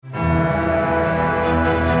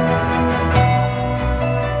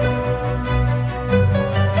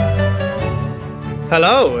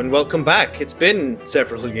Hello and welcome back. It's been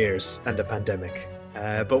several years and a pandemic,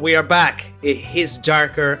 but we are back. His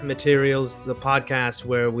Darker Materials, the podcast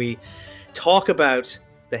where we talk about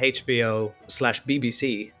the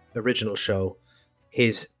HBO/BBC original show,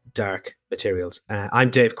 His Dark Materials. I'm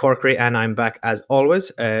Dave Corkery, and I'm back as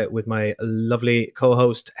always with my lovely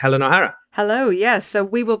co-host Helen O'Hara. Hello, yes. So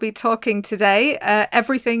we will be talking today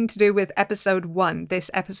everything to do with episode 1. This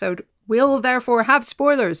episode will therefore have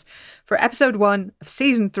spoilers for episode 1 of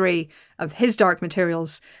season 3 of His Dark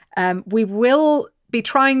Materials. We will be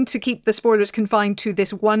trying to keep the spoilers confined to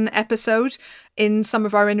this one episode. In some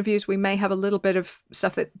of our interviews, we may have a little bit of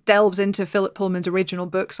stuff that delves into Philip Pullman's original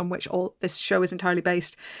books on which all this show is entirely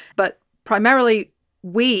based. But primarily,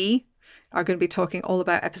 we are going to be talking all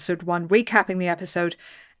about episode 1, recapping the episode,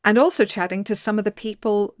 and also chatting to some of the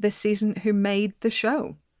people this season who made the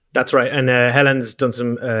show. That's right. And Helen's done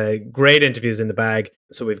some great interviews in the bag.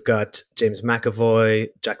 So we've got James McAvoy,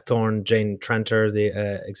 Jack Thorne, Jane Tranter,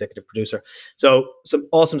 the executive producer. So some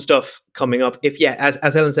awesome stuff coming up.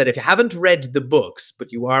 As Helen said, if you haven't read the books,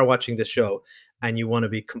 but you are watching the show and you want to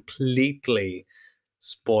be completely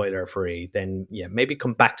spoiler free, then maybe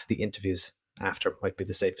come back to the interviews after might be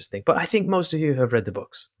the safest thing. But I think most of you have read the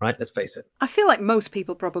books, right? Let's face it. I feel like most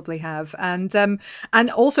people probably have. And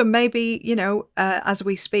also maybe, as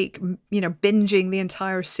we speak, binging the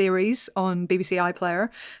entire series on BBC iPlayer.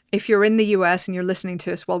 If you're in the US and you're listening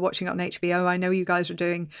to us while watching it on HBO, I know you guys are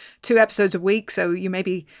doing 2 episodes a week. So you may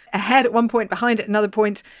be ahead at one point, behind at another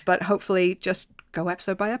point, but hopefully just go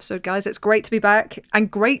episode by episode, guys. It's great to be back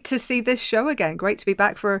and great to see this show again. Great to be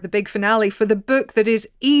back for the big finale for the book that is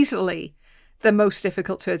easily the most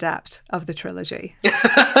difficult to adapt of the trilogy.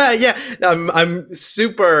 I'm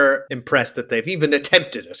super impressed that they've even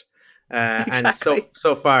attempted it. Exactly. And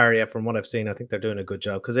so far, from what I've seen, I think they're doing a good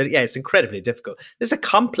job because it's incredibly difficult. It's a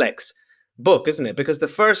complex book, isn't it? Because the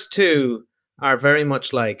first 2 are very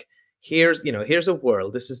much like, here's a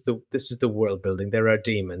world. This is the world building. There are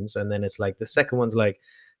demons, and then it's like the second one's like,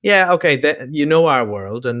 our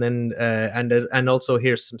world, and then and also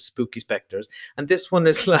here's some spooky specters, and this one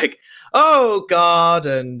is like, oh God,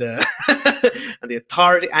 and and the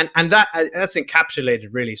authority, and that's encapsulated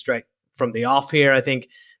really straight from the off here. I think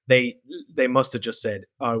they must have just said,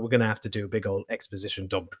 oh, we're gonna have to do a big old exposition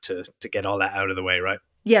dump to get all that out of the way, right?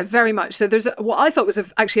 Yeah, very much. So there's what I thought was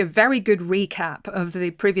actually a very good recap of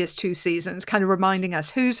the previous 2 seasons, kind of reminding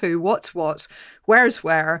us who's who, what's what, where's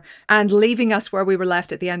where, and leaving us where we were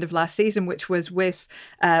left at the end of last season, which was with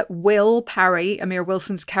Will Parry, Amir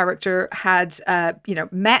Wilson's character, had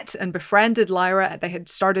met and befriended Lyra. They had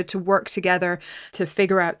started to work together to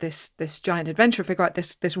figure out this giant adventure, figure out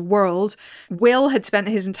this world. Will had spent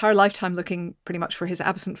his entire lifetime looking pretty much for his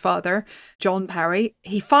absent father, John Parry.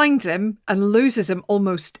 He finds him and loses him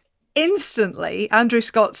almost instantly. Andrew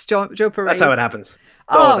Scott's Joe Parry. That's how it happens.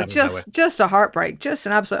 Just a heartbreak, just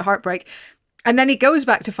an absolute heartbreak. And then he goes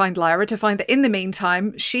back to find Lyra, to find that in the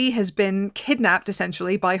meantime, she has been kidnapped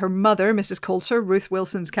essentially by her mother, Mrs. Coulter, Ruth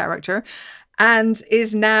Wilson's character, and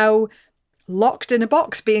is now locked in a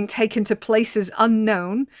box, being taken to places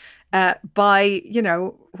unknown by,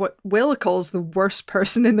 what Will calls the worst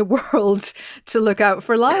person in the world to look out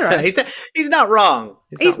for Lyra. He's not wrong.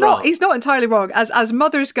 He's not entirely wrong. As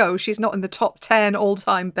mothers go, she's not in the top 10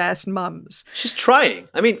 all-time best mums. She's trying.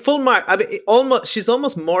 I mean, full mark. I mean, she's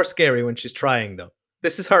almost more scary when she's trying, though.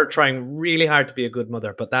 This is her trying really hard to be a good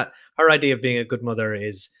mother, but that her idea of being a good mother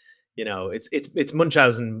is, it's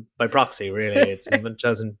Munchausen by proxy, really. It's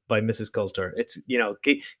Munchausen by Mrs. Coulter. It's,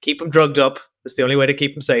 keep them drugged up. That's the only way to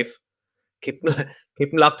keep them safe. Keep them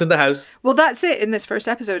locked in the house. Well, that's it in this first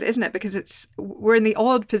episode, isn't it? Because we're in the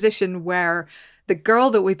odd position where the girl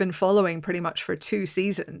that we've been following pretty much for 2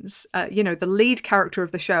 seasons, the lead character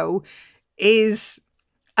of the show is,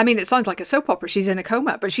 I mean, it sounds like a soap opera. She's in a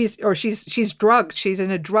coma, but she's drugged. She's in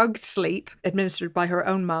a drugged sleep administered by her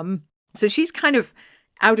own mum. So she's kind of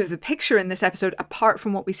out of the picture in this episode, apart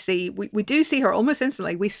from what we see. We do see her almost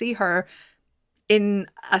instantly. We see her in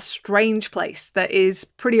a strange place that is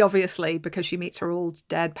pretty obviously, because she meets her old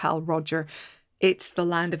dead pal Roger, it's the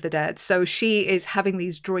land of the dead. So she is having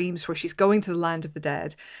these dreams where she's going to the land of the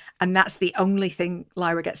dead, and that's the only thing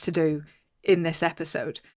Lyra gets to do in this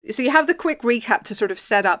episode. So you have the quick recap to sort of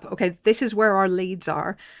set up, okay, this is where our leads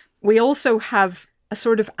are. We also have a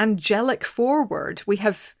sort of angelic forward. We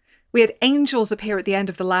had angels appear at the end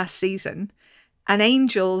of the last season, and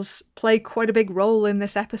angels play quite a big role in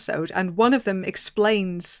this episode. And one of them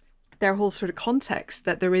explains their whole sort of context,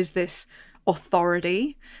 that there is this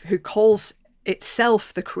authority who calls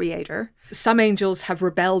itself the creator. Some angels have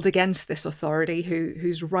rebelled against this authority,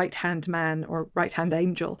 whose right-hand man or right-hand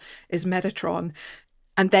angel is Metatron.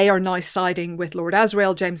 And they are now siding with Lord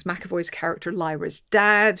Asriel, James McAvoy's character, Lyra's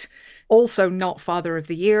dad. Also not Father of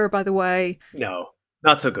the Year, by the way. No,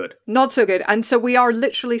 not so good. Not so good. And so we are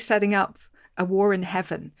literally setting up a war in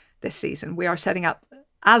heaven this season. We are setting up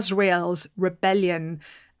Asriel's rebellion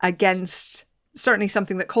against certainly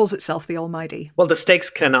something that calls itself the Almighty. Well, the stakes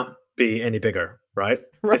cannot be any bigger, right?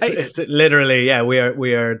 Right. It's literally, yeah, we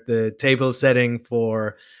are the table setting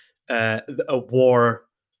for a war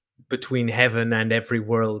between heaven and every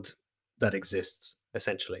world that exists,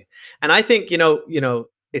 essentially. And I think,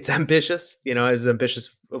 it's ambitious, it's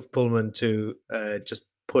ambitious of Pullman to just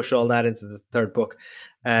push all that into the third book.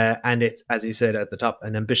 And it's, as you said at the top,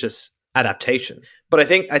 an ambitious adaptation. But I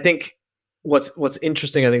think what's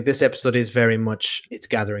interesting, I think this episode is very much, it's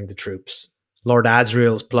gathering the troops. Lord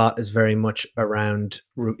Asriel's plot is very much around,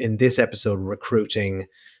 in this episode, recruiting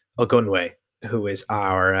Ogunwe, who is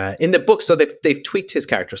our in the book. So they've tweaked his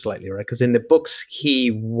character slightly, right? Because in the books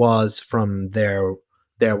he was from their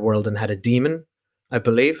world and had a demon, I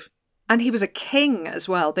believe. And he was a king as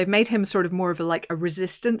well. They've made him sort of more of a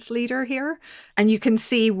resistance leader here. And you can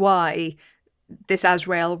see why this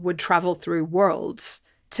Asriel would travel through worlds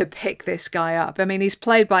to pick this guy up. I mean, he's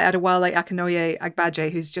played by Adewale Akinnuoye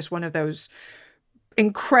Agbaje, who's just one of those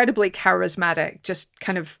incredibly charismatic, just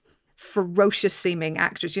kind of ferocious seeming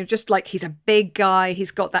actors, just like he's a big guy, he's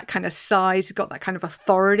got that kind of size, he's got that kind of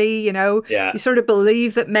authority, Yeah. You sort of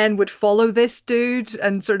believe that men would follow this dude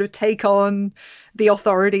and sort of take on the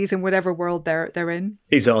authorities in whatever world they're in.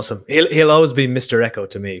 He's awesome. He'll always be Mr. Echo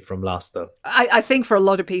to me from Lost, though. I think for a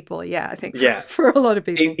lot of people, yeah. I think for a lot of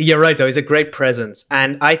people. You're right, though. He's a great presence.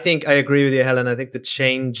 And I think I agree with you, Helen. I think the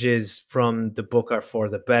changes from the book are for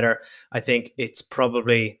the better. I think it's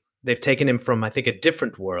probably, they've taken him from, I think, a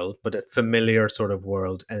different world, but a familiar sort of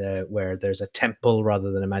world where there's a temple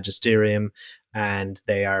rather than a magisterium, and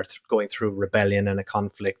they are going through rebellion and a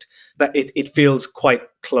conflict. That it feels quite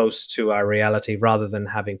close to our reality, rather than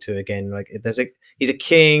having to, again, he's a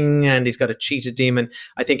king and he's got a cheetah demon.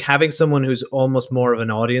 I think having someone who's almost more of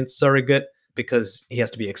an audience surrogate, because he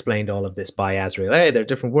has to be explained all of this by Asriel. Hey, they're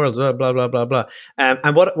different worlds, blah, blah, blah, blah, blah.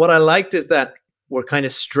 And what I liked is that we're kind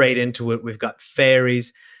of straight into it. We've got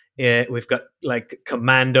fairies. Yeah, we've got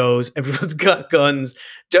commandos. Everyone's got guns.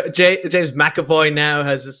 James McAvoy now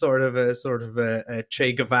has a sort of a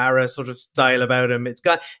Che Guevara sort of style about him. It's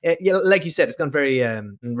got, like you said, it's gone very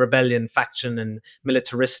rebellion, faction, and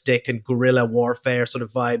militaristic and guerrilla warfare sort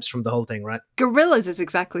of vibes from the whole thing, right? Guerrillas is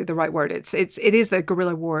exactly the right word. It is the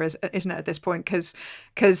guerrilla war, isn't it, at this point? Because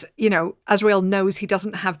Asriel knows he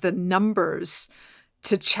doesn't have the numbers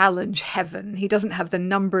to challenge heaven. He doesn't have the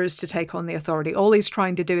numbers to take on the authority. All he's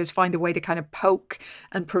trying to do is find a way to kind of poke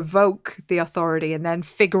and provoke the authority and then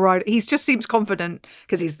figure out. He just seems confident,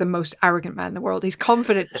 because he's the most arrogant man in the world. He's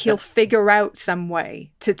confident he'll figure out some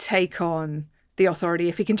way to take on the authority.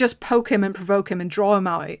 If he can just poke him and provoke him and draw him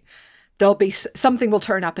out, there'll be something will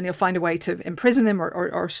turn up and he'll find a way to imprison him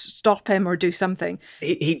or stop him or do something.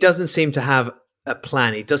 He doesn't seem to have a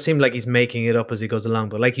plan. It does seem like he's making it up as he goes along,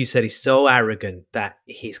 but like you said, he's so arrogant that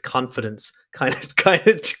his confidence kind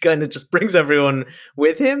of just brings everyone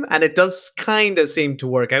with him, and it does kind of seem to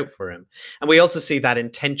work out for him. And we also see that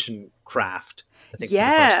intention craft, I think,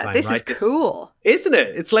 yeah, for the first time, this right? is cool, isn't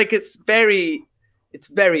it? It's like it's very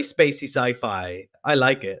spacey sci-fi. I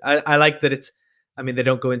like it. I like that it's, I mean, they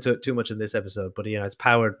don't go into it too much in this episode, but it's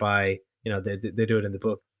powered by, they do it in the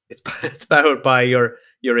book. It's powered by your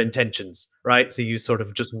intentions, right? So you sort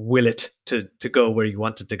of just will it to go where you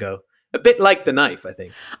want it to go. A bit like the knife, I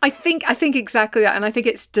think. I think exactly that, and I think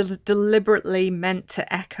it's deliberately meant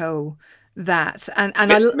to echo that. And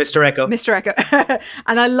Mr. Echo,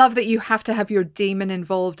 and I love that you have to have your demon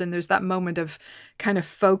involved, and there's that moment of kind of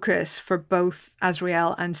focus for both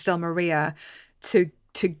Asriel and Stel Maria to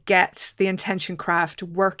get the intention craft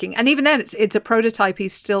working. And even then, it's a prototype.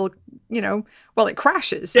 He's still, it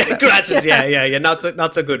crashes. Yeah, it crashes. Yeah. Not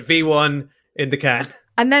so good. V1 in the can.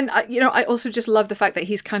 And then, I also just love the fact that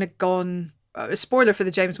he's kind of gone, a spoiler for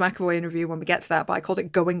the James McAvoy interview when we get to that, but I called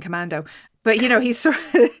it Going Commando. But, he's sort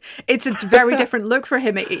of, it's a very different look for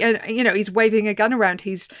him. He's waving a gun around.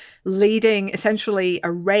 He's leading essentially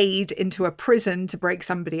a raid into a prison to break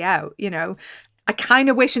somebody out, I kind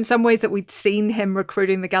of wish in some ways that we'd seen him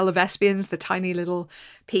recruiting the Galavespians, the tiny little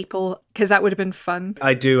people, because that would have been fun.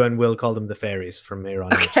 I do and will call them the fairies from here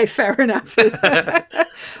on. Okay, fair enough.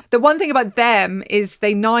 The one thing about them is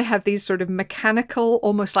they now have these sort of mechanical,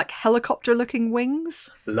 almost like helicopter-looking wings.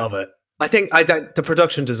 Love it. I think the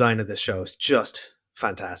production design of this show is just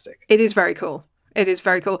fantastic. It is very cool. It is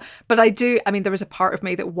very cool. But there was a part of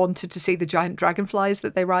me that wanted to see the giant dragonflies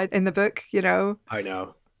that they ride in the book, you know? I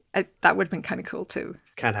know. That would have been kind of cool too.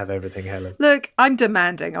 Can't have everything, Helen. Look, I'm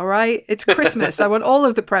demanding, all right? It's Christmas. I want all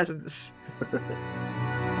of the presents.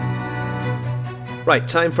 Right,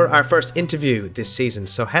 time for our first interview this season.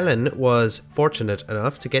 So Helen was fortunate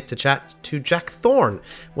enough to get to chat to Jack Thorne,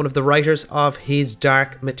 one of the writers of His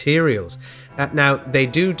Dark Materials. Now, they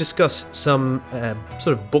do discuss some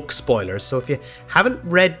sort of book spoilers. So if you haven't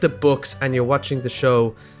read the books and you're watching the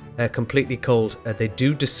show completely cold, they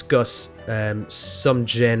do discuss some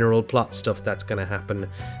general plot stuff that's going to happen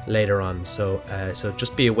later on. So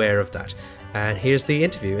just be aware of that. And here's the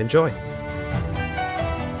interview. Enjoy.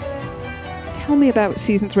 Tell me about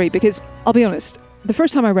season 3, because I'll be honest, the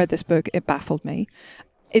first time I read this book, it baffled me.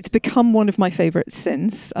 It's become one of my favourites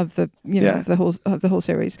since of the of the whole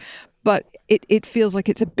series, but it feels like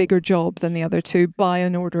it's a bigger job than the other two by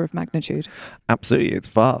an order of magnitude. Absolutely, it's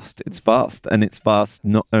vast, and it's vast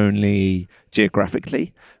not only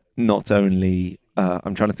geographically, not only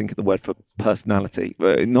I'm trying to think of the word for personality,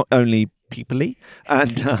 not only peoply,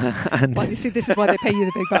 and well, you see, this is why they pay you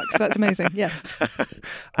the big bucks. That's amazing. Yes,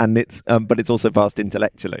 and it's but it's also vast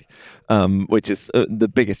intellectually, which is the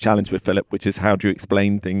biggest challenge with Philip, which is how do you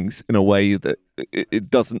explain things in a way that it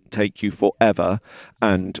doesn't take you forever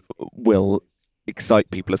and will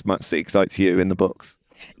excite people as much as it excites you in the books.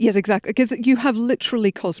 Yes, exactly. Because you have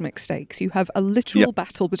literally cosmic stakes. You have a literal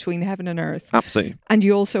battle between heaven and earth. Absolutely. And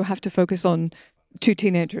you also have to focus on two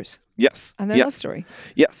teenagers. Yes. And their love story.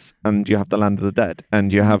 Yes. And you have the land of the dead,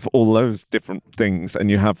 and you have all those different things,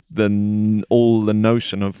 and you have all the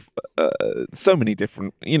notion of so many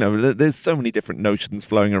different, there's so many different notions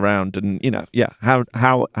flowing around, and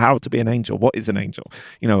how to be an angel, what is an angel,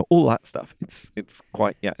 all that stuff. It's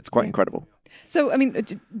quite incredible. So, I mean,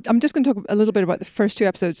 I'm just going to talk a little bit about the first 2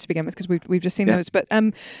 episodes to begin with, because we've just seen those, but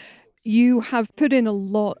you have put in a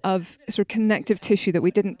lot of sort of connective tissue that we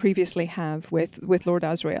didn't previously have with Lord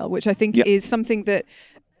Asriel, which I think is something that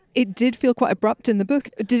it did feel quite abrupt in the book.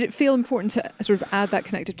 Did it feel important to sort of add that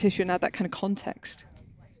connective tissue and add that kind of context?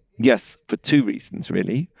 Yes, for 2 reasons,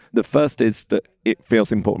 really. The first is that it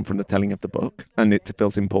feels important from the telling of the book, and it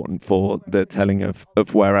feels important for the telling of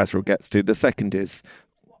where Asriel gets to. The second is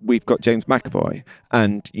we've got James McAvoy,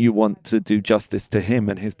 and you want to do justice to him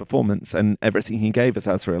and his performance and everything he gave as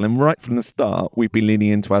Asriel. And right from the start, we've been leaning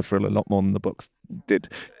into Asriel a lot more than the books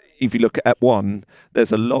did. If you look at Ep 1,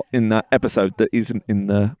 there's a lot in that episode that isn't in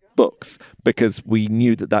the books, because we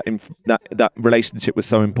knew that relationship was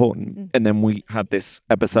so important. And then we had this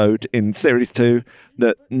episode in series 2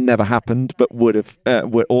 that never happened, but would have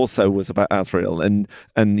also was about Asriel, and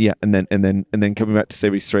then coming back to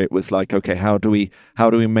series 3, it was like, okay, how do we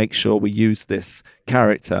make sure we use this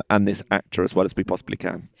character and this actor as well as we possibly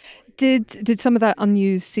can? Did some of that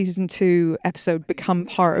unused season 2 episode become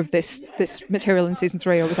part of this material in season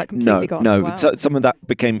 3, or was that completely gone? No. Wow. So some of that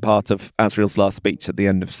became part of Asriel's last speech at the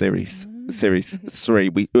end of series 3. Series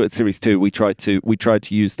 2, we tried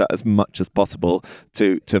to use that as much as possible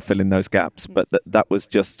to fill in those gaps. But that was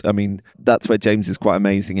just, I mean, that's where James is quite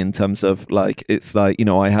amazing in terms of, like, it's like,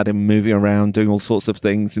 I had him moving around doing all sorts of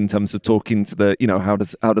things in terms of talking to the,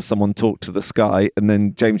 how does someone talk to the sky? And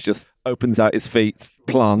then James just opens out his feet,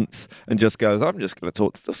 plants, and just goes, I'm just going to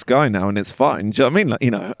talk to the sky now, and it's fine. Do you know what I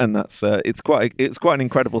mean? And that's it's quite an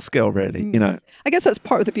incredible skill, really. I guess that's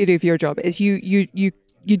part of the beauty of your job is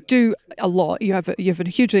you do a lot. You have a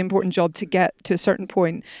hugely important job to get to a certain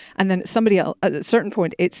point, and then at a certain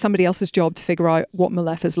point, it's somebody else's job to figure out what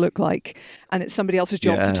Malefas look like, and it's somebody else's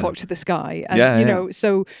job to talk to the sky. And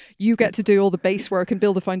so you get to do all the base work and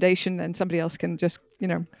build the foundation, and somebody else can just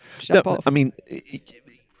jump off. I mean,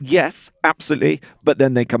 yes, absolutely. But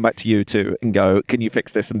then they come back to you too and go, can you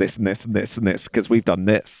fix this and this and this and this and this? Because we've done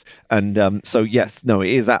this. And so, yes, no, it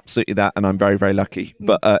is absolutely that. And I'm very, very lucky.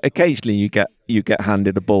 But occasionally you get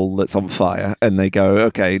handed a ball that's on fire, and they go,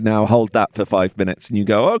 okay, now hold that for 5 minutes. And you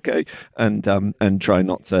go, okay. And try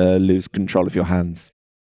not to lose control of your hands.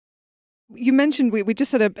 You mentioned we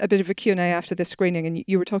just had a bit of a Q&A after the screening, and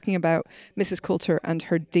you were talking about Mrs. Coulter and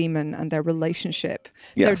her demon and their relationship.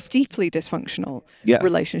 Yes. Their deeply dysfunctional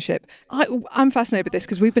relationship. I'm fascinated with this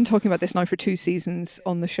because we've been talking about this now for 2 seasons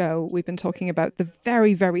on the show. We've been talking about the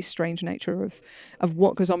very, very strange nature of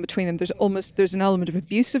what goes on between them. There's an element of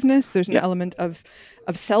abusiveness. There's an element of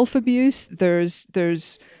self-abuse.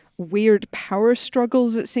 There's weird power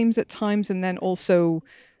struggles, it seems, at times, and then also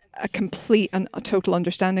a complete and a total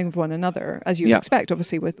understanding of one another, as you would expect,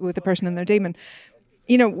 obviously, with the person and their demon.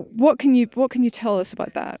 What can you tell us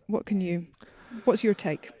about that? What's your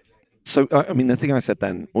take? So, I mean, the thing I said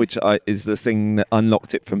then, is the thing that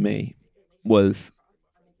unlocked it for me, was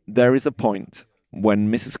there is a point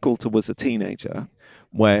when Mrs. Coulter was a teenager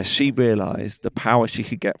where she realised the power she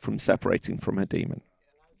could get from separating from her demon.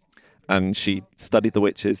 And she studied the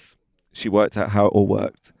witches, she worked out how it all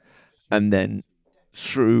worked, and then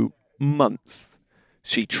through months,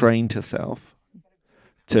 she trained herself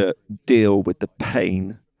to deal with the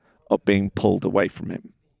pain of being pulled away from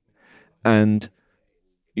him. And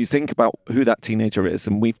you think about who that teenager is,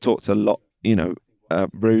 and we've talked a lot,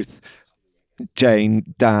 Ruth,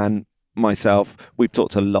 Jane, Dan, myself, we've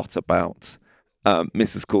talked a lot about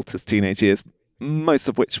Mrs. Coulter's teenage years, most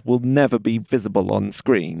of which will never be visible on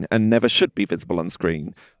screen and never should be visible on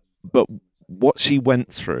screen. But what she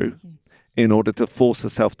went through in order to force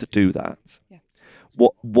herself to do that,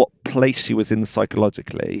 what place she was in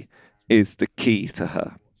psychologically is the key to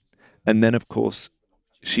her. And then, of course,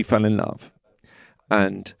 she fell in love.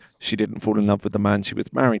 And she didn't fall in love with the man she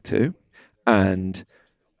was married to. And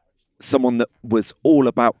someone that was all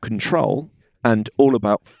about control and all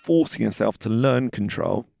about forcing herself to learn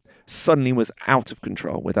control suddenly was out of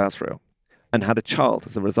control with Azrael and had a child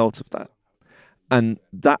as a result of that. And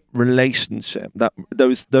that relationship,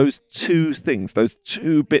 those two things, those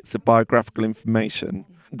two bits of biographical information,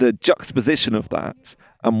 the juxtaposition of that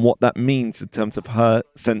and what that means in terms of her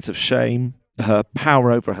sense of shame, her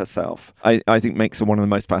power over herself, I think makes her one of the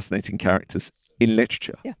most fascinating characters in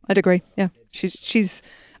literature. Yeah, I'd agree. Yeah, she's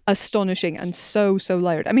astonishing and so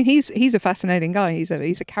layered. I mean, he's a fascinating guy. He's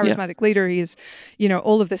a charismatic leader. He is,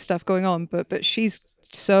 all of this stuff going on. But she's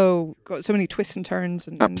got so many twists and turns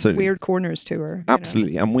and weird corners to her.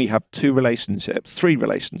 Absolutely. And we have three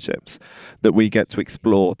relationships that we get to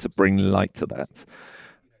explore to bring light to that.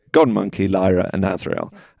 God Monkey, Lyra, and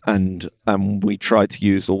Azrael. And we try to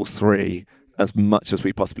use all three as much as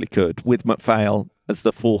we possibly could, with Macphail as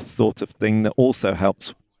the fourth sort of thing that also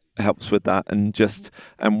helps with that.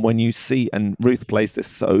 And when you see, and Ruth plays this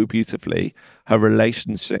so beautifully, her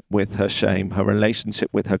relationship with her shame, her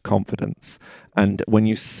relationship with her confidence, and when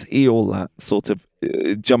you see all that sort of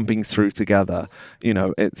jumping through together,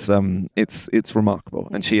 it's remarkable.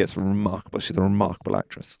 And she is remarkable. She's a remarkable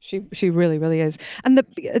actress. She really is. And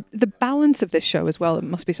the balance of this show as well, it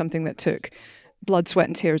must be something that took blood, sweat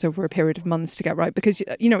and tears over a period of months to get right, because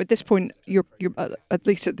at this point you're at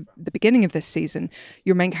least at the beginning of this season,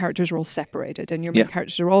 your main characters are all separated and your main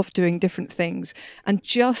characters are off doing different things, and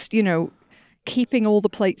just keeping all the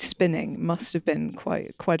plates spinning must have been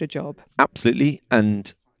quite a job. Absolutely.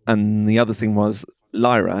 And the other thing was,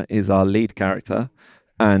 Lyra is our lead character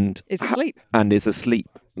and is asleep.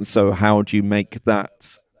 So how do you make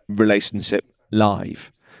that relationship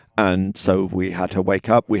live? And so we had her wake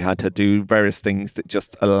up, we had her do various things that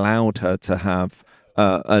just allowed her to have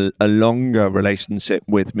a longer relationship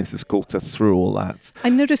with Mrs. Coulter through all that. I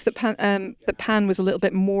noticed that Pan was a little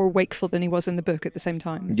bit more wakeful than he was in the book at the same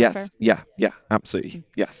time. Is that fair? Yeah, absolutely.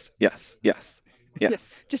 Yes.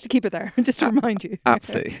 Just to keep it there, just to remind you.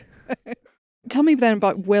 Absolutely. Tell me then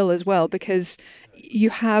about Will as well, because you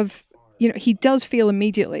have... he does feel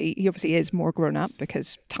immediately, he obviously is more grown up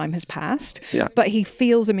because time has passed, but he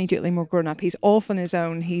feels immediately more grown up. He's off on his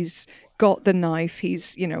own. He's got the knife.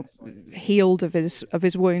 He's, healed of his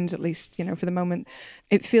wounds, at least, for the moment.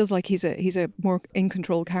 It feels like he's a more in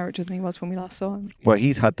control character than he was when we last saw him. Well,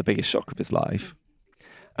 he's had the biggest shock of his life.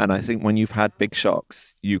 And I think when you've had big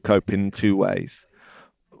shocks, you cope in two ways.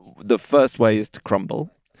 The first way is to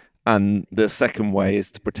crumble. And the second way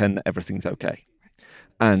is to pretend that everything's okay.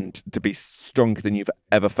 And to be stronger than you've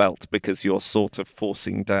ever felt, because you're sort of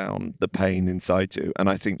forcing down the pain inside you. And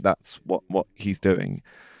I think that's what he's doing.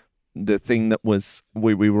 The thing that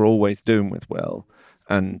we were always doing with Will,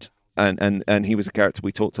 and he was a character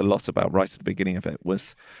we talked a lot about right at the beginning of it,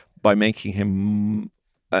 was by making him,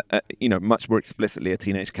 much more explicitly a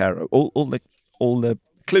teenage carer. All the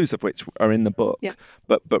clues of which are in the book,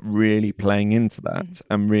 but really playing into that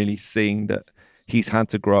and really seeing that he's had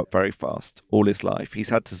to grow up very fast all his life. He's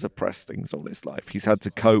had to suppress things all his life. He's had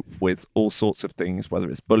to cope with all sorts of things, whether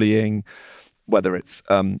it's bullying, whether it's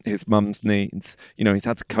his mum's needs. He's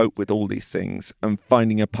had to cope with all these things, and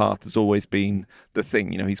finding a path has always been the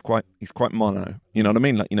thing. He's quite mono. You know what I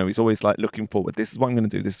mean? He's always looking forward. This is what I'm going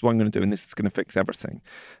to do. This is what I'm going to do, and this is going to fix everything.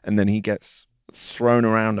 And then he gets thrown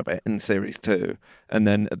around a bit in series 2, and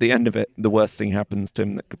then at the end of it, the worst thing happens to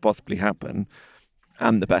him that could possibly happen,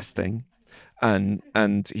 and the best thing.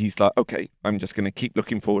 And he's like, okay, I'm just going to keep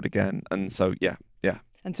looking forward again. And so, yeah.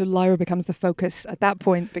 And so Lyra becomes the focus at that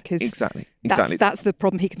point, because exactly. That's the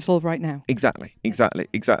problem he can solve right now. Exactly.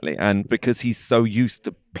 And because he's so used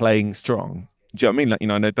to playing strong, Do you know what I mean? Like,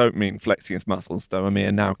 and I don't mean flexing his muscles, though. I mean,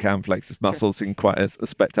 and now can flex his muscles in quite a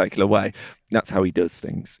spectacular way. That's how he does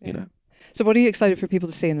things, So what are you excited for people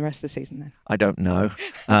to see in the rest of the season then? I don't know.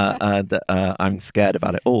 I'm scared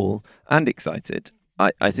about it all and excited.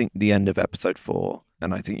 I think the end of episode 4,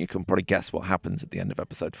 and I think you can probably guess what happens at the end of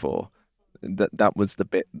episode 4. That was the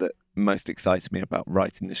bit that most excited me about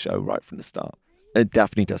writing the show right from the start.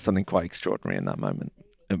 Daphne does something quite extraordinary in that moment.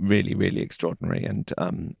 Really, really extraordinary, and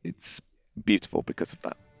it's beautiful because of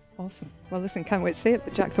that. Awesome. Well, listen, can't wait to see it.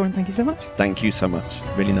 But Jack Thorne, thank you so much. Thank you so much.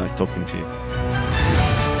 Really nice talking to you.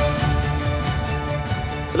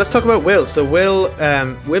 So let's talk about Will. So Will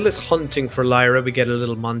is hunting for Lyra. We get a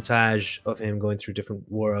little montage of him going through different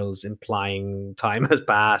worlds, implying time has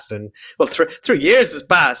passed, and 3 years has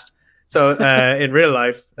passed. So in real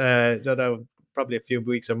life, don't know, probably a few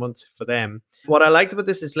weeks or months for them. What I liked about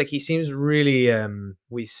this is like he seems really.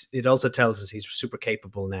 It also tells us he's super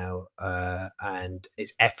capable now, and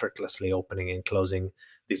is effortlessly opening and closing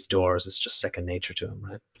these doors. It's just second nature to him,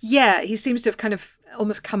 right? Yeah, he seems to have kind of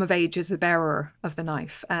almost come of age as the bearer of the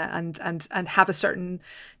knife, and have a certain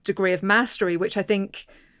degree of mastery, which I think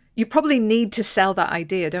you probably need to sell that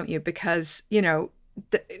idea, don't you? Because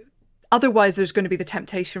otherwise there's going to be the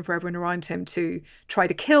temptation for everyone around him to try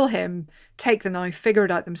to kill him, take the knife, figure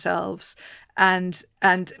it out themselves, and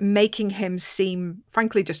making him seem,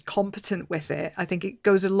 frankly, just competent with it. I think it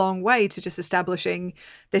goes a long way to just establishing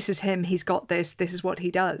this is him, he's got this is what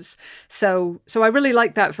he does. So I really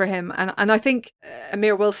like that for him. And I think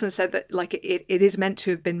Amir Wilson said that like it is meant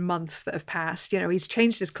to have been months that have passed. He's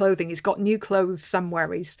changed his clothing, he's got new clothes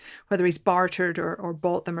somewhere, whether he's bartered or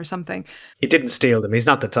bought them or something. He didn't steal them. He's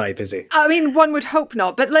not the type, is he? I mean, one would hope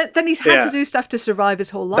not, but then he's had to do stuff to survive his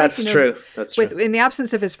whole life. That's true. That's true. In the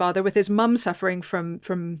absence of his father, with his mum suffering from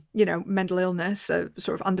mental illness, sort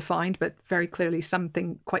of undefined, but very clearly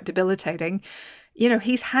something quite debilitating.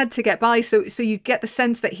 He's had to get by. So you get the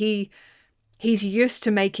sense that he's used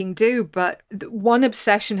to making do, but one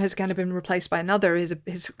obsession has kind of been replaced by another.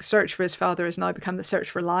 His search for his father has now become the search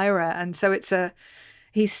for Lyra, and so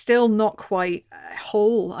he's still not quite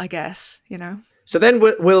whole, I guess. So then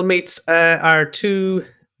Will meets our two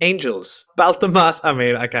angels, Balthamos. I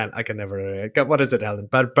mean, I can never. What is it, Helen?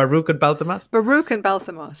 Baruch and Balthamos. Baruch and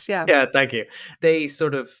Balthamos. Yeah. Yeah. Thank you. They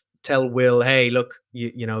sort of tell Will, "Hey, look,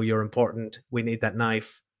 you're important. We need that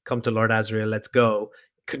knife. Come to Lord Asriel. Let's go."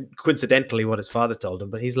 Coincidentally, what his father told him,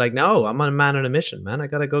 but he's like, "No, I'm a man on a mission, man. I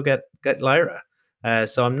gotta go get Lyra.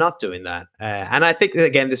 So I'm not doing that." And I think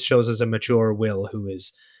again, this shows us a mature Will who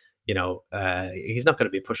is. He's not going to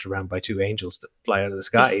be pushed around by two angels that fly out of the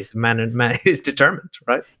sky. He's man is determined,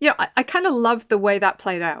 right? I kind of love the way that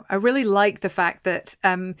played out. I really like the fact that,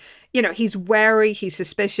 he's wary, he's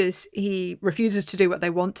suspicious, he refuses to do what they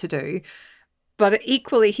want to do. But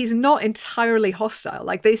equally, he's not entirely hostile.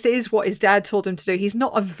 Like, this is what his dad told him to do. He's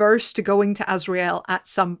not averse to going to Asriel at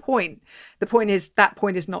some point. The point is, that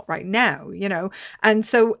point is not right now, And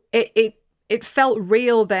so it felt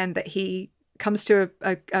real then that he comes to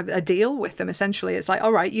a deal with them. Essentially, it's like,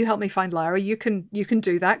 all right, you help me find Lyra, you can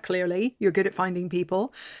do that. Clearly you're good at finding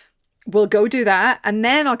people, we'll go do that, and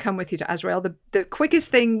then I'll come with you to Asriel. The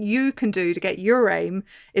quickest thing you can do to get your aim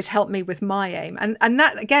is help me with my aim, and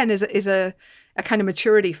that again is a kind of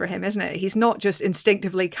maturity for him, isn't it? He's not just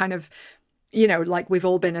instinctively kind of like we've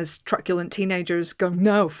all been as truculent teenagers going,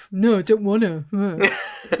 no, I don't want to.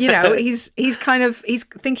 He's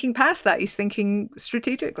thinking past that. He's thinking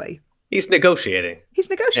strategically. He's negotiating.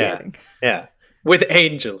 Yeah. With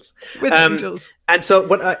angels. And so,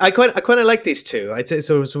 what I quite like these two. I'd say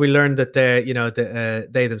so. So we learned that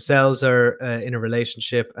they themselves are in a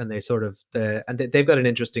relationship, and they sort of they've got an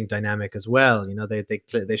interesting dynamic as well.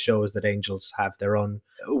 They show us that angels have their own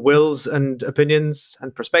wills and opinions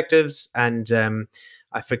and perspectives. And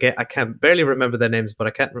I forget. I can barely remember their names, but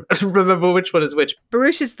I can't remember which one is which.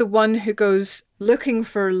 Baruch is the one who goes looking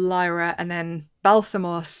for Lyra, and then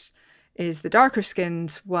Balthamos is the darker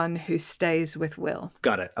skinned one who stays with Will.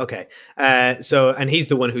 Got it. Okay. And he's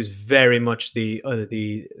the one who's very much the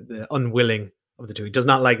unwilling of the two. He does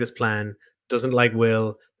not like this plan, doesn't like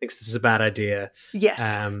Will, thinks this is a bad idea. Yes.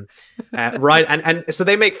 Right. And so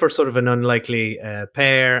they make for sort of an unlikely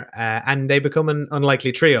pair, and they become an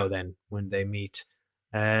unlikely trio then when they meet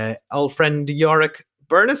old friend Yorick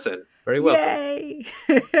Burnison. Very well. Yay!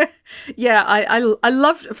 Yeah, I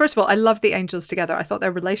loved. First of all, I loved the angels together. I thought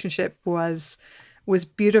their relationship was was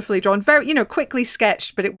beautifully drawn, very, quickly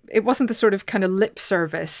sketched, but it wasn't the sort of kind of lip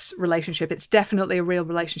service relationship. It's definitely a real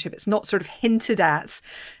relationship. It's not sort of hinted at.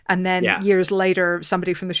 And then years later,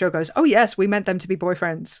 somebody from the show goes, oh yes, we meant them to be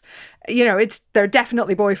boyfriends. They're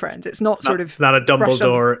definitely boyfriends. It's not not a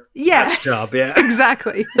Dumbledore job. Yeah,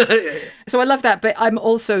 exactly. So I love that. But I'm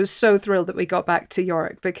also so thrilled that we got back to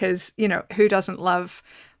Yorick because, who doesn't love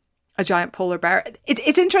a giant polar bear?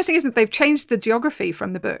 It's interesting, isn't it? They've changed the geography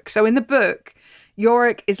from the book. So in the book,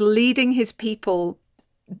 Yorick is leading his people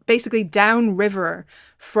basically downriver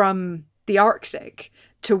from the Arctic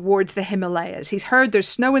towards the Himalayas. He's heard there's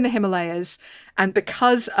snow in the Himalayas, and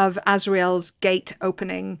because of Azrael's gate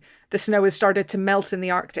opening, the snow has started to melt in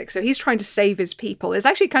the Arctic. So he's trying to save his people. It's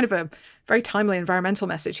actually kind of a very timely environmental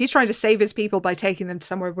message. He's trying to save his people by taking them to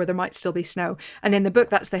somewhere where there might still be snow. And in the book,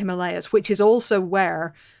 that's the Himalayas, which is also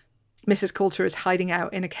where Mrs. Coulter is hiding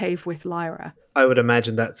out in a cave with Lyra. I would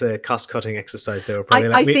imagine that's a cost-cutting exercise. They were probably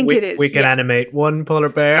I think it is. We can animate one polar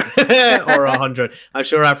bear or 100. I'm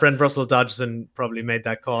sure our friend Russell Dodgson probably made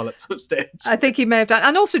that call at some stage. I think he may have done.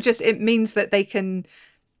 And also just it means that they can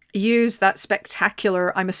use that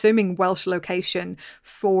spectacular, I'm assuming Welsh location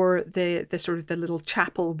for the sort of the little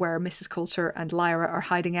chapel where Mrs. Coulter and Lyra are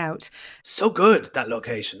hiding out. So good, that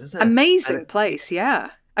location, isn't it? Amazing place, yeah.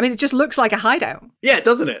 I mean, it just looks like a hideout. Yeah,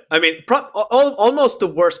 doesn't it? I mean, almost the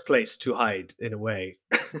worst place to hide in a way,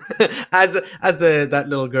 as that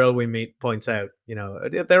little girl we meet points out.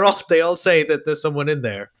 They all say that there's someone in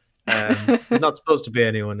there. There's not supposed to be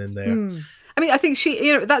anyone in there. I mean, I think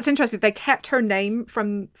she, that's interesting. They kept her name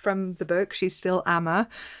from the book. She's still Amma,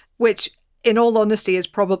 which, in all honesty, is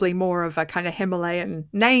probably more of a kind of Himalayan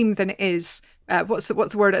name than it is. What's the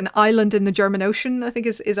word? An island in the German Ocean, I think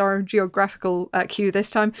is our geographical cue this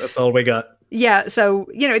time. That's all we got. Yeah, so,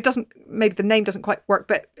 it doesn't, maybe the name doesn't quite work,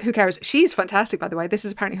 but who cares? She's fantastic, by the way. This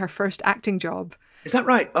is apparently her first acting job. Is that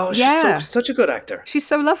right? Oh, she's such a good actor. She's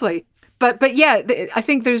so lovely. But yeah, I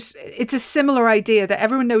think it's a similar idea that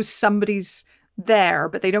everyone knows somebody's there,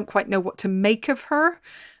 but they don't quite know what to make of her.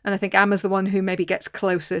 And I think Amma's the one who maybe gets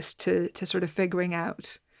closest to sort of figuring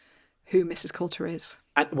out who Mrs. Coulter is.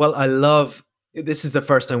 Well, this is the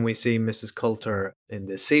first time we see Mrs. Coulter in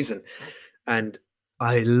this season. And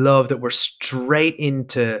I love that we're straight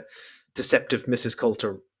into deceptive Mrs.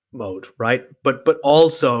 Coulter mode, right? But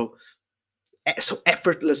also so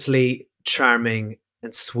effortlessly charming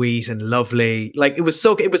and sweet and lovely. Like it was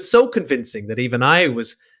so convincing that even I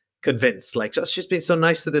was convinced. Like, she's been so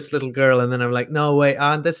nice to this little girl, and then I'm like, no wait,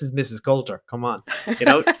 this is Mrs. Coulter. Come on,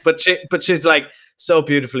 But she's like so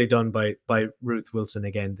beautifully done by Ruth Wilson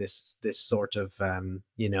again. This sort of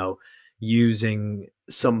using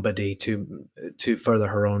somebody to further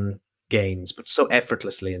her own gains, but so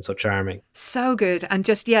effortlessly and so charming. So good. And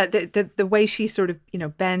just the way she sort of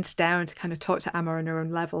bends down to kind of talk to Amma on her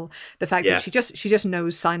own level. The fact that she just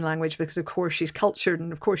knows sign language because of course she's cultured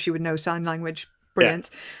and of course she would know sign language. Brilliant.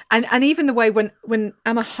 Yeah. And even the way when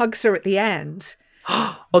Amma hugs her at the end.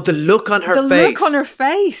 Oh, the look on her face. The look on her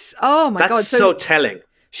face. Oh my God. That's so telling.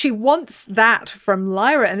 She wants that from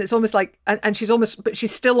Lyra, and it's almost like, and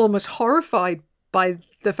she's still almost horrified by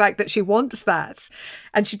the fact that she wants that,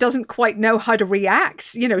 and she doesn't quite know how to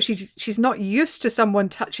react. She's not used to someone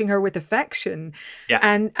touching her with affection,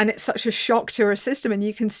 and it's such a shock to her system, and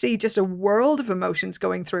you can see just a world of emotions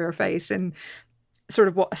going through her face in sort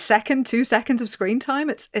of 2 seconds of screen time.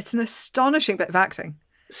 It's an astonishing bit of acting.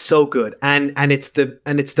 So good, and it's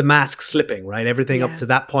the mask slipping, right? Everything up to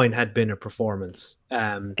that point had been a performance.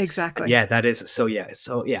 Exactly. Yeah, that is so. Yeah,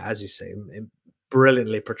 as you say,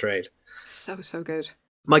 brilliantly portrayed. So good.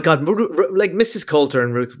 My God, like Mrs. Coulter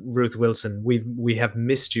and Ruth Wilson, we have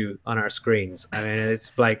missed you on our screens. I mean,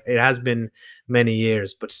 it's like it has been many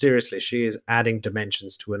years, but seriously, she is adding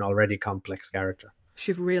dimensions to an already complex character.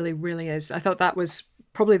 She really, really is. I thought that was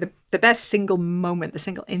probably the best single moment, the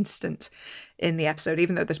single instant in the episode,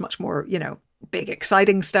 even though there's much more, big,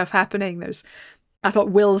 exciting stuff happening. I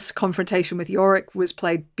thought Will's confrontation with Yorick was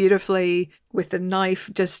played beautifully with the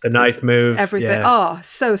knife, just the knife move, everything. Yeah. Oh,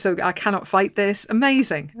 so I cannot fight this.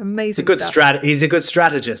 Amazing. It's a good He's a good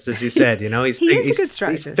strategist, as you said. He's a good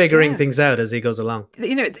strategist. He's figuring things out as he goes along.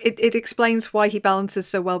 It explains why he balances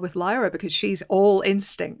so well with Lyra, because she's all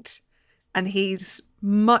instinct and he's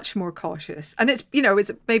much more cautious. And it's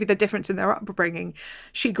maybe the difference in their upbringing.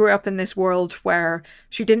 She grew up in this world where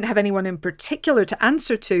she didn't have anyone in particular to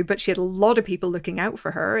answer to, but she had a lot of people looking out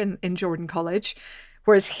for her in Jordan College,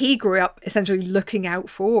 whereas he grew up essentially looking out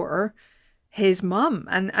for his mum.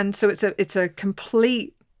 And so it's a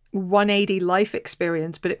complete 180 life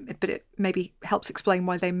experience, but it maybe helps explain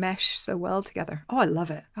why they mesh so well together. Oh, I love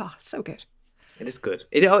it. Oh, so good. It is good.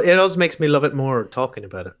 It also makes me love it more talking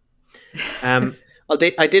about it.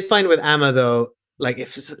 I did find with Amma though, like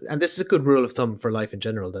and this is a good rule of thumb for life in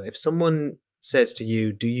general though. If someone says to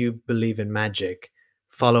you, "Do you believe in magic?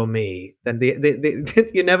 Follow me," then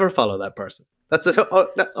you never follow that person. That's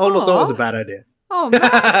almost always a Aw. bad idea. Oh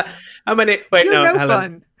man, How many? Wait, you're no, no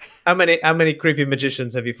Helen. fun. How many creepy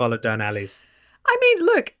magicians have you followed down alleys? I mean,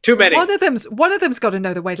 look, Too many. One of them's got to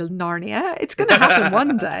know the way to Narnia. It's going to happen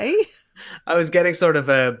one day. I was getting sort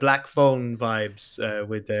of Black Phone vibes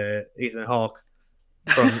with Ethan Hawke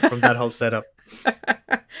from that whole setup.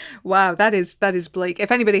 Wow, that is bleak.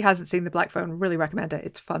 If anybody hasn't seen The Black Phone, really recommend it.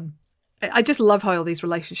 It's fun. I just love how all these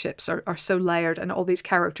relationships are so layered and all these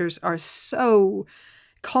characters are so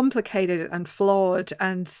complicated and flawed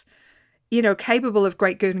and, you know, capable of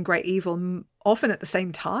great good and great evil often at the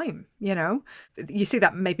same time. You know, you see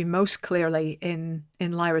that maybe most clearly in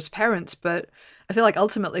Lyra's parents, but I feel like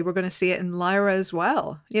ultimately we're going to see it in Lyra as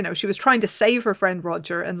well. You know, she was trying to save her friend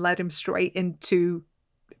Roger and led him straight into,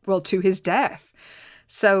 well, to his death.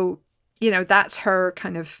 So, you know, that's her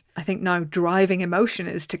kind of, I think now driving emotion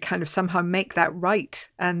is to kind of somehow make that right.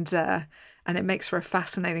 And it makes for a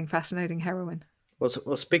fascinating heroine.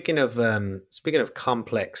 Well, speaking of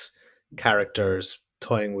complex characters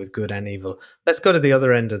toying with good and evil, let's go to the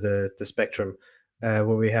other end of the spectrum, where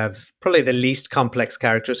we have probably the least complex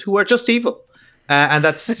characters who are just evil, and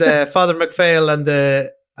that's Father MacPhail and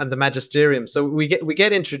the Magisterium. So we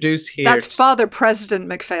get introduced here. That's Father President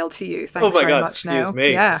MacPhail to you. Thanks very much. Excuse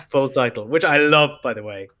me. Yeah. It's full title, which I love, by the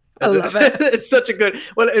way. I love it. It's such a good.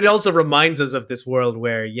 Well, it also reminds us of this world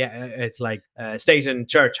where, it's like state and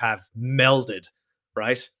church have melded,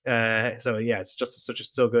 right? So yeah, it's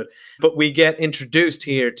just so good. But we get introduced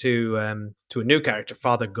here to a new character,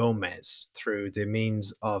 Father Gomez, through the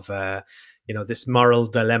means of this moral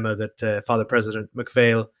dilemma that Father President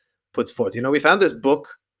MacPhail puts forth. You know, we found this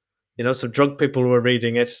book. You know, some drunk people were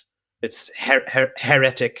reading it. It's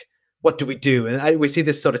heretic. What do we do? And we see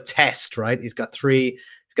this sort of test, right? He's got three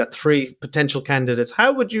potential candidates.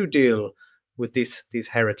 How would you deal with these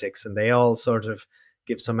heretics? And they all sort of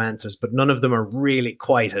give some answers, but none of them are really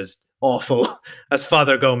quite as awful as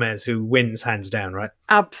Father Gomez, who wins hands down, right?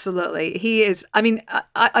 Absolutely. He is. I mean,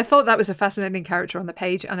 I thought that was a fascinating character on the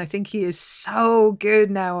page, and I think he is so good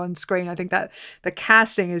now on screen. I think that the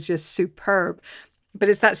casting is just superb. But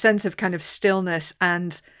it's that sense of kind of stillness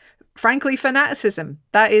and, frankly, fanaticism.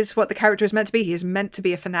 That is what the character is meant to be. He is meant to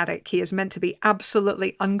be a fanatic. He is meant to be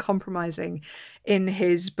absolutely uncompromising in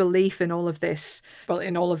his belief in all of this, well,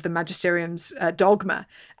 in all of the Magisterium's dogma.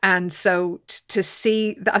 And so to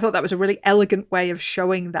see, I thought that was a really elegant way of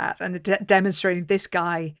showing that and demonstrating this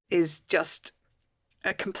guy is just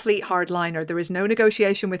a complete hardliner. There is no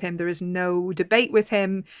negotiation with him. There is no debate with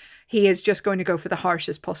him. He is just going to go for the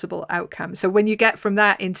harshest possible outcome. So when you get from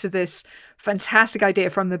that into this fantastic idea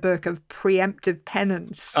from the book of preemptive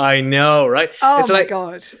penance. I know, right? Oh it's my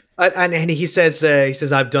God. And he says,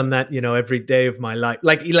 I've done that, every day of my life.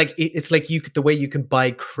 Like it's like the way you can buy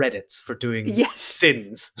credits for doing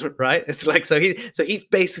sins, right? It's like, so he's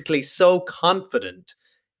basically so confident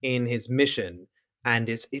in his mission. And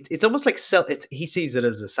it's almost like he sees it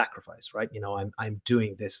as a sacrifice, right? I'm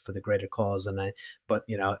doing this for the greater cause,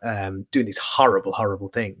 doing these horrible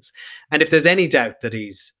things. And if there's any doubt that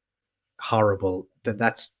he's horrible, then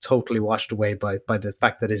that's totally washed away by the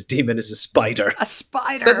fact that his demon is a spider. A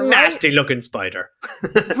spider, it's a nasty looking spider.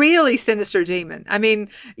 Really sinister demon. I mean,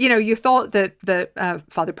 you thought that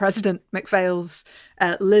Father President MacPhail's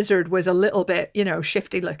lizard was a little bit,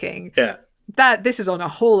 shifty looking. Yeah. That this is on a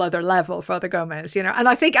whole other level, Father Gomez, and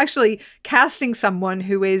I think actually casting someone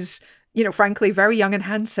who is, frankly, very young and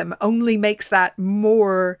handsome only makes that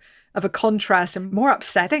more of a contrast and more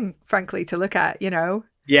upsetting, frankly, to look at,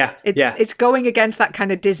 Yeah. It's going against that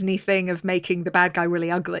kind of Disney thing of making the bad guy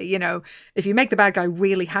really ugly. If you make the bad guy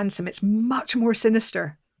really handsome, it's much more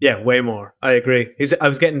sinister. Yeah, way more. I agree. I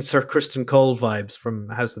was getting Sir Kristen Cole vibes from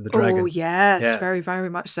House of the Dragon. Oh, yes. Very, very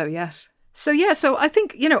much so, yes. So I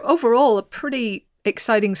think, overall a pretty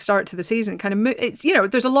exciting start to the season. Kind of, it's,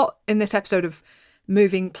 there's a lot in this episode of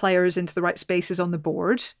moving players into the right spaces on the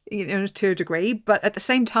board, to a degree, but at the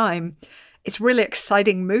same time, it's really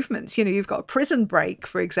exciting movements. You've got a prison break,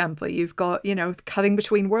 for example. You've got, cutting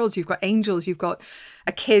between worlds. You've got angels. You've got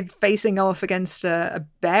a kid facing off against a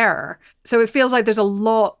bear. So it feels like there's a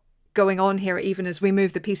lot going on here, even as we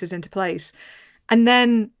move the pieces into place. And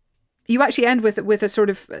then you actually end with a sort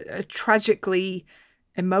of a tragically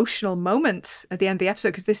emotional moment at the end of the episode,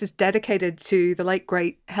 because this is dedicated to the late,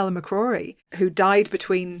 great Helen McCrory, who died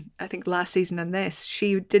between, I think, last season and this.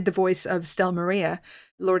 She did the voice of Stella Maria,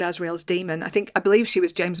 Lord Asriel's demon. I believe she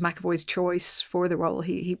was James McAvoy's choice for the role.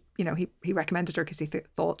 He recommended her because he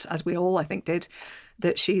thought, as we all I think did,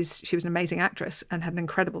 that she was an amazing actress and had an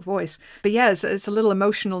incredible voice. But yeah, it's a little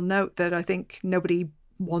emotional note that I think nobody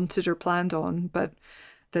wanted or planned on, but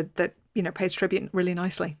that pays tribute really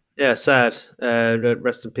nicely. Yeah, sad.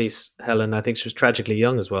 Rest in peace, Helen. I think she was tragically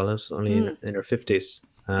young as well. It was only in her 50s.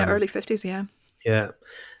 Early 50s, yeah. Yeah.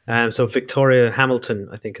 So Victoria Hamilton,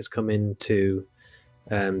 I think, has come in to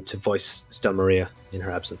voice Stella Maria in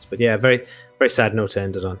her absence. But yeah, very, very sad note to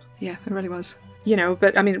end it on. Yeah, it really was.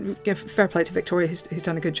 But I mean, fair play to Victoria, who's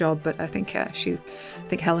done a good job. But I think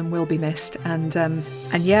Helen will be missed. And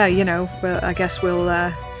yeah, well, I guess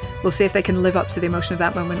we'll see if they can live up to the emotion of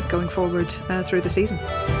that moment going forward through the season.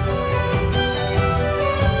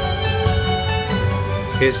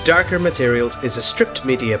 His Darker Materials is a Stripped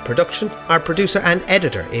Media production. Our producer and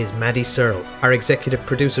editor is Maddie Searle. Our executive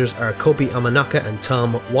producers are Kobe Amanaka and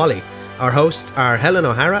Tom Wally. Our hosts are Helen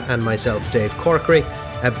O'Hara and myself, Dave Corkery.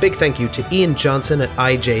 A big thank you to Ian Johnson at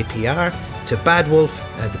IJPR, to Bad Wolf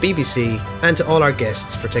at the BBC, and to all our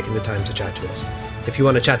guests for taking the time to chat to us. If you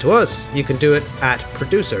want to chat to us, you can do it at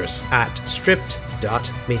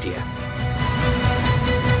producers@stripped.media.